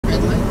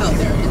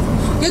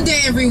Good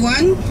day,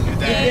 everyone. Good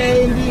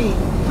day indeed.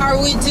 How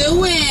are we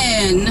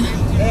doing?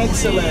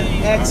 Excellent,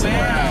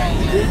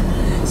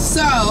 excellent.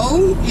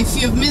 So,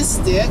 if you've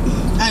missed it,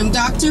 I'm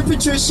Dr.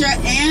 Patricia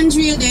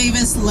Andrea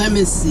Davis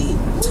Lemesey.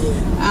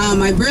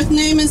 My birth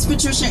name is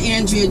Patricia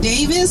Andrea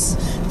Davis.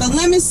 The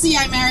Lemesey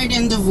I married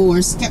and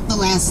divorced, kept the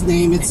last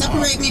name. It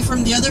separates me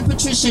from the other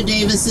Patricia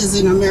Davises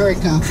in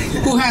America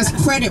who has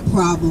credit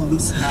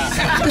problems.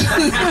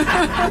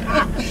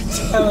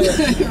 Tell it.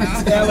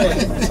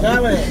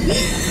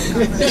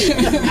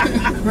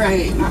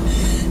 Right.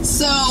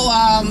 So,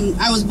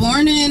 I was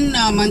born in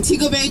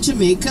Montego Bay,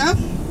 Jamaica.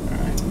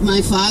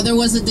 My father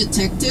was a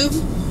detective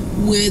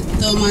with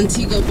the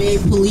Montego Bay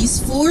Police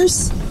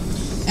Force,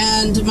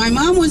 and my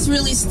mom was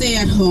really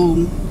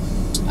stay-at-home.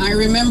 I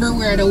remember we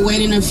were at a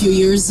wedding a few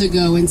years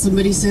ago, and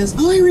somebody says,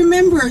 "Oh, I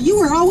remember, you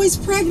were always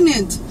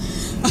pregnant."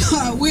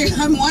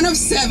 I'm one of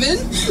 7.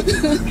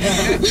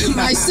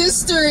 My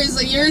sister is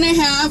a year and a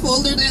half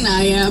older than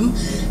I am.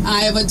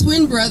 I have a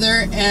twin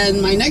brother,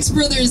 and my next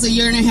brother is a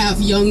year and a half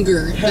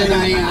younger than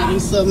I am.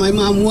 So my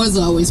mom was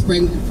always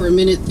pregnant for a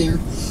minute there.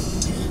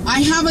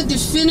 I have a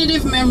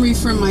definitive memory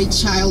from my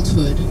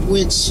childhood,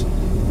 which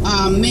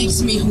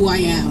makes me who I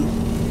am.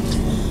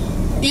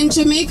 In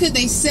Jamaica,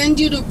 they send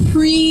you to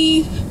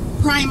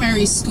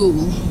pre-primary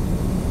school.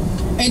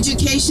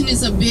 Education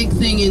is a big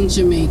thing in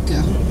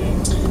Jamaica.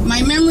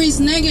 My memory is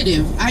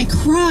negative. I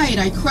cried,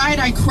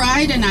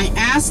 and I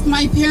asked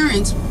my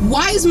parents,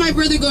 why is my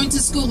brother going to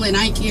school and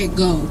I can't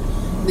go?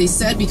 They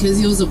said because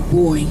he was a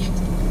boy.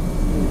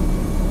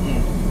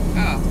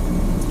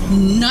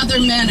 Another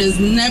man has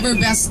never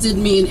bested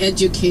me in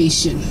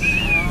education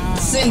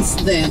since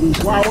then.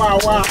 Wow.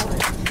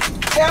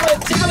 Tell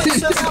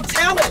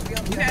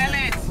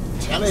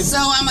it. So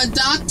I'm a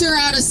doctor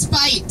out of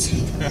spite.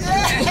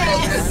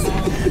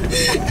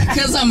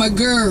 Because I'm a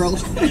girl.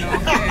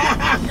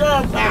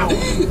 Girl power.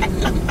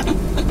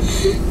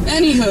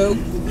 Anywho,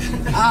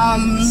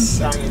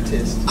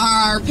 Scientist.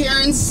 our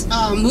parents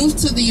moved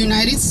to the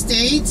United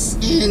States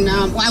in,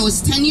 I was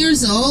 10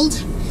 years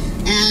old,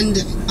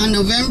 and on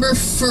November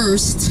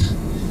 1st,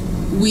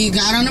 we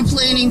got on a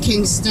plane in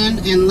Kingston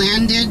and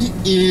landed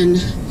in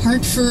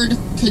Hartford,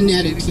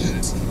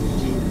 Connecticut.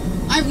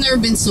 I've never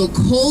been so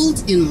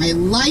cold in my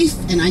life,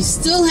 and I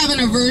still have an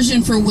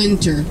aversion for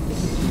winter.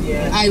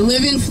 I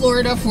live in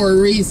Florida for a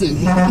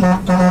reason.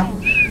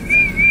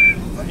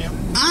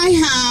 I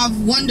have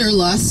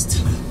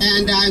wanderlust,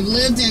 and I've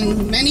lived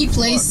in many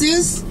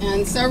places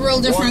and several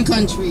different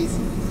countries.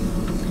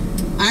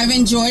 I've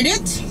enjoyed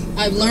it.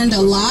 I've learned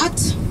a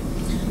lot.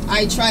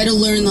 I try to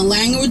learn the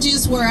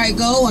languages where I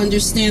go,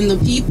 understand the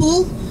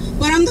people,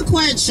 but I'm the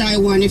quiet, shy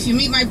one. If you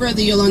meet my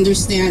brother, you'll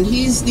understand.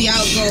 He's the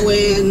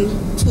outgoing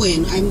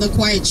twin. I'm the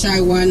quiet, shy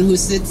one who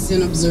sits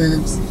and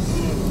observes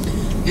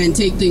and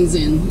take things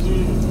in.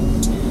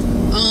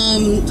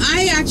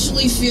 I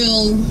actually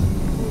feel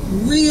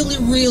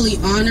really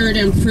honored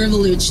and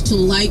privileged to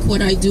like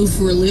what I do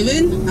for a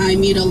living. I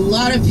meet a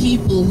lot of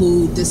people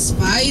who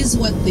despise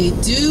what they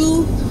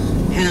do,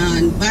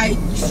 and I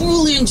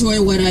truly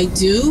enjoy what I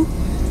do,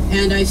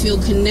 and I feel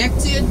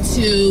connected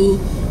to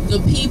the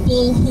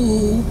people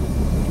who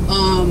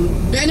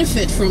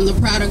benefit from the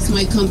products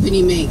my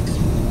company make.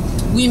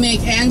 We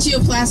make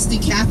angioplasty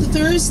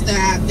catheters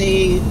that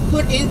they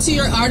put into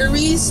your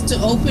arteries to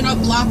open up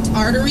blocked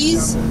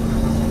arteries.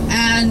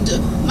 And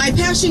my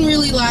passion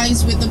really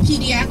lies with the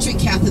pediatric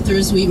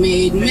catheters we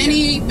made.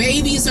 Many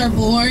babies are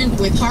born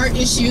with heart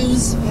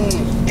issues,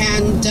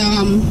 and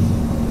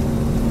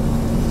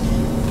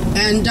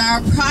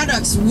our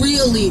products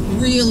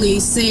really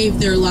save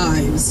their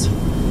lives.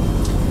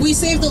 We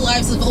save the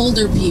lives of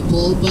older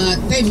people, but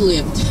they've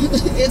lived.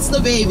 It's the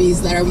babies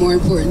that are more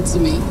important to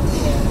me.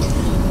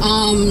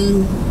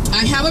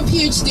 I have a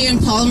PhD in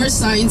polymer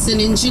science and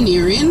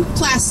engineering,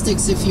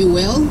 plastics if you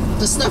will,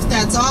 the stuff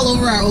that's all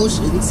over our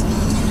oceans.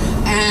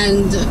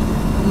 And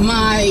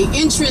my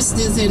interest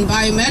is in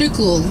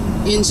biomedical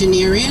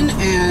engineering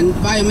and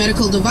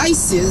biomedical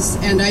devices,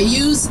 and I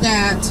use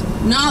that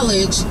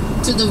knowledge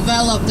to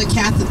develop the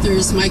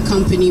catheters my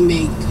company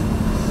make.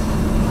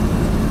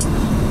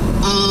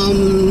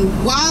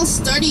 While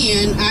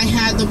studying, I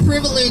had the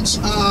privilege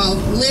of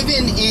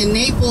living in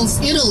Naples,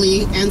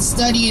 Italy, and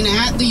studying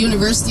at the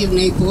University of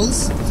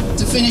Naples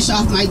to finish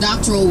off my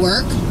doctoral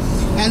work,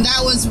 and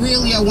that was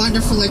really a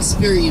wonderful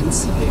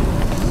experience.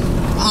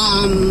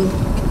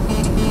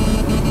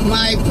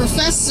 My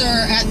professor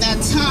at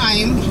that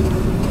time,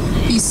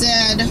 he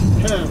said,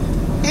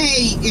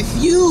 "Hey, if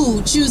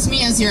you choose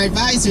me as your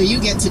advisor, you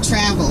get to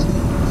travel."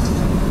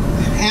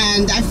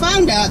 And I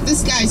found out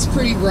this guy's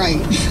pretty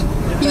bright.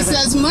 He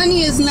says,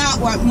 money is not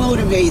what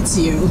motivates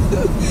you.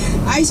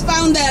 I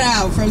found that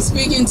out from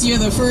speaking to you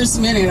the first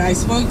minute I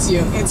spoke to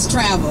you. It's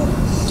travel.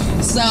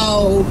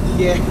 So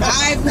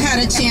I've had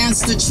a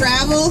chance to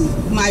travel.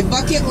 My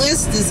bucket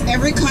list is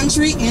every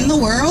country in the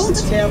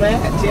world.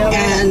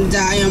 And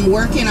I am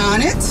working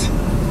on it.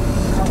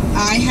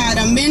 I had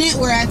a minute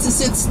where I had to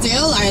sit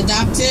still. I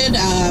adopted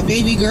a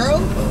baby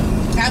girl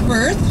at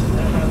birth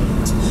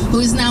who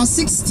is now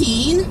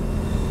 16.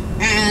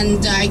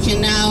 and I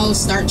can now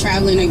start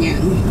traveling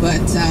again.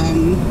 But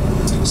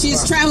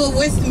she's traveled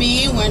with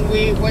me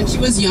when she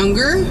was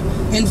younger.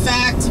 In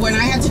fact, when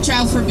I had to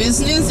travel for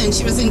business and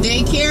she was in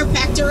daycare,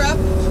 packed her up,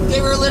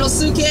 gave her a little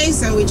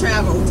suitcase, and we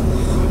traveled.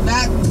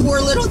 That poor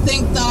little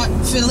thing thought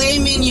filet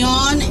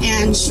mignon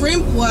and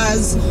shrimp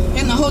was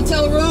in the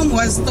hotel room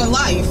was the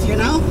life, you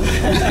know?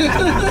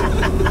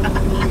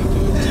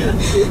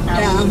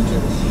 Yeah.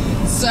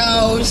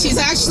 So she's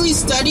actually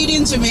studied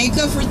in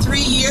Jamaica for 3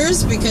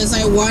 years because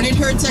I wanted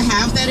her to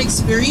have that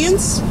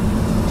experience.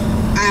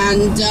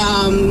 And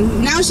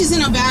now she's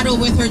in a battle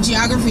with her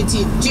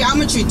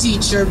geometry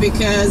teacher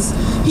because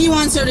he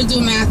wants her to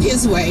do math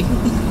his way.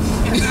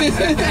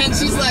 And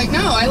she's like,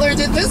 no, I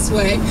learned it this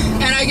way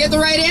and I get the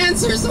right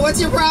answer, so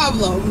what's your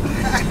problem?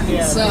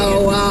 Yeah,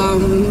 so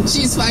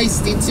she's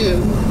feisty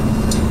too.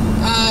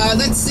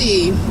 Let's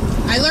see,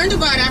 I learned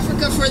about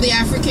Africa for the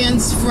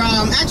Africans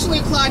from actually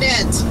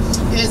Claudette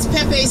is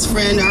Pepe's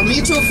friend, our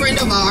mutual friend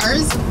of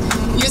ours,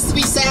 used to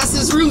be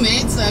Sass's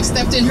roommate, so I've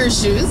stepped in her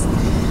shoes.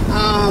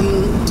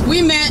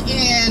 We met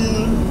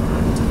in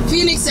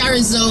Phoenix,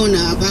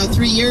 Arizona about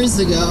 3 years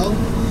ago.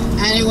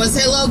 And it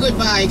was hello,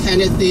 goodbye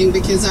kind of thing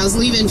because I was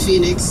leaving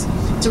Phoenix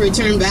to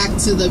return back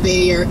to the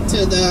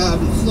to the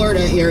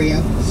Florida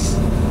area.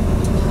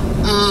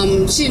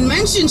 She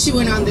mentioned she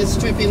went on this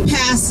trip in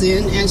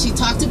passing, and she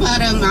talked about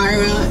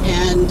Elmira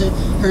and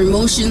her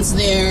emotions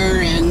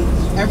there and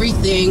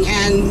everything.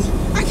 And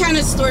I kind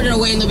of stored it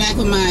away in the back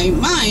of my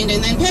mind.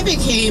 And then Pepe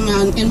came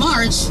in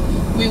March.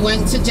 We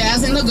went to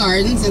Jazz in the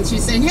Gardens, and she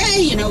said,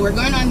 hey, you know, we're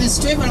going on this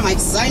trip. And I'm like,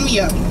 sign me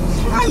up.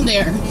 I'm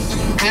there.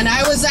 And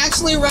I was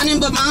actually running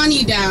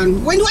Bamani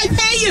down. When do I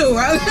pay you?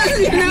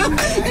 You know?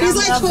 And he's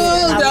like,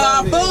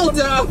 hold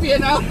up, you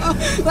know?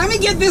 Let me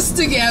get this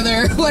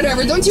together,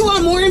 whatever. Don't you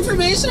want more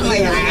information? I'm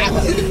like,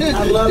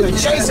 I love it.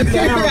 Chase him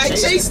down. I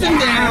chased him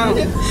down.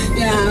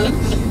 Yeah.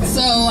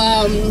 So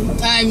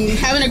I'm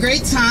having a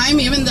great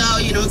time, even though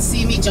you don't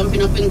see me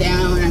jumping up and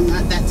down. I'm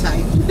not that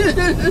type.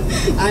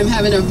 I'm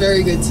having a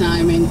very good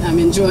time, and I'm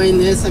enjoying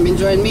this. I'm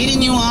enjoying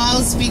meeting you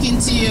all, speaking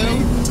to you.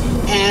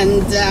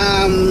 And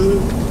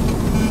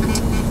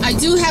I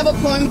do have a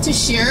poem to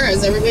share,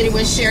 as everybody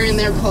was sharing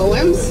their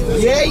poems.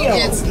 Yeah.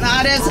 It's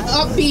not as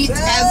upbeat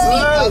as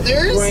the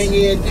others, Bring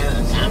it.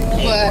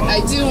 but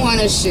I do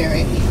want to share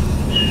it.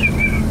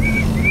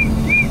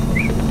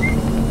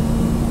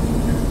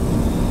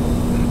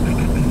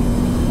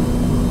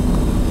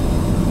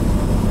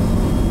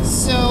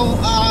 So,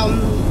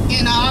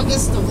 in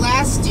August of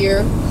last year,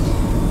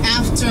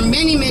 after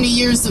many, many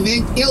years of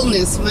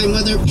illness, my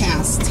mother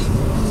passed.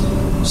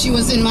 She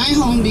was in my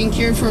home being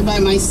cared for by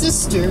my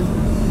sister.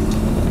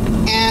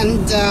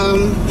 And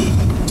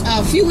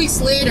a few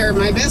weeks later,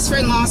 my best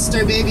friend lost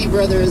her baby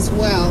brother as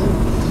well.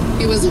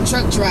 He was a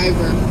truck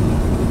driver.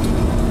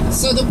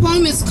 So the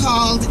poem is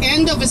called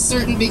End of a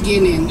Certain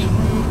Beginning.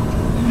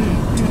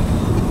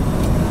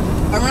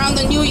 Around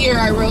the new year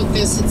I wrote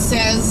this. It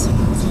says,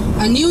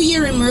 a new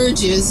year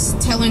emerges,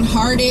 telling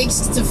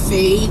heartaches to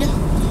fade,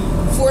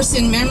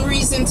 forcing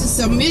memories into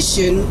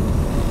submission,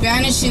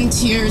 banishing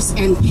tears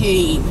and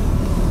pain.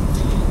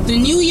 The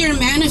new year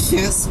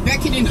manifests,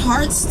 beckoning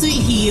hearts to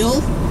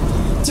heal,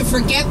 to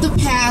forget the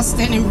past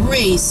and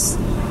embrace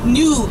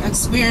new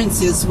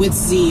experiences with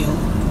zeal.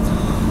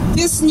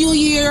 This new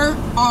year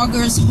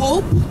augurs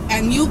hope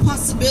and new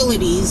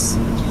possibilities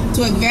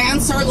to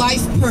advance our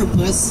life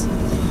purpose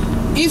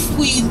if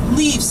we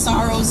leave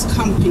sorrow's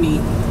company.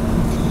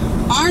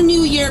 Our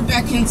new year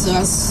beckons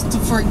us to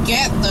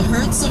forget the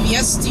hurts of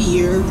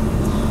yesteryear,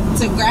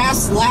 to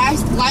grasp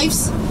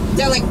life's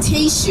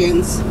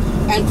delectations,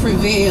 and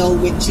prevail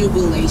with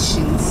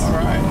jubilations. All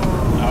right.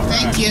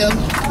 Thank you.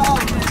 Oh,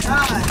 my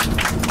God.